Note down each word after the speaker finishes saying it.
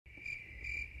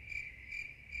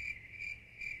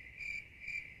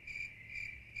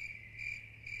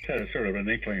Had a sort of an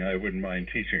inkling I wouldn't mind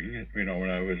teaching, you know, when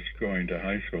I was going to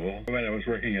high school. When I was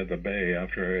working at the Bay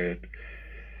after I had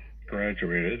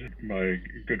graduated, my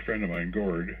good friend of mine,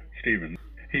 Gord Stevens,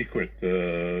 he quit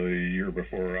the year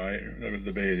before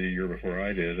the Bay the year before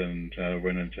I did, and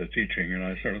went into teaching. And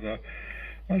I sort of thought,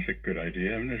 well, that's a good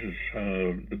idea. I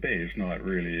mean, the Bay is not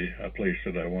really a place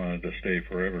that I wanted to stay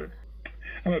forever.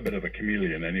 I'm a bit of a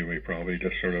chameleon anyway, probably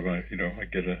just sort of I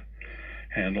get a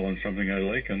handle on something I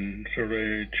like and sort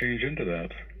of change into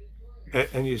that.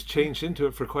 And you've changed into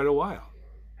it for quite a while.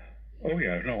 Oh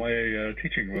yeah, no,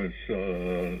 teaching was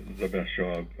the best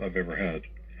job I've ever had.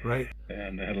 Right.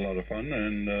 And I had a lot of fun,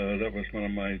 and that was one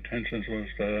of my intentions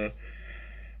was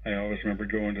I always remember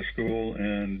going to school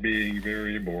and being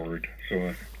very bored.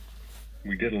 So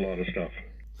we did a lot of stuff.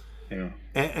 Yeah.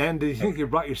 And do you think you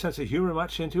brought your sense of humor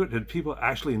much into it? Did people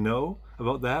actually know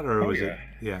about that, or was it?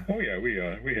 Yeah. Oh yeah, we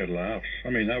had laughs. I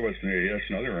mean, that's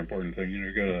another important thing.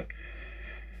 You gotta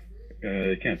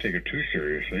you can't take it too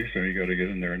seriously, so you got to get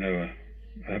in there and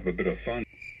have a bit of fun.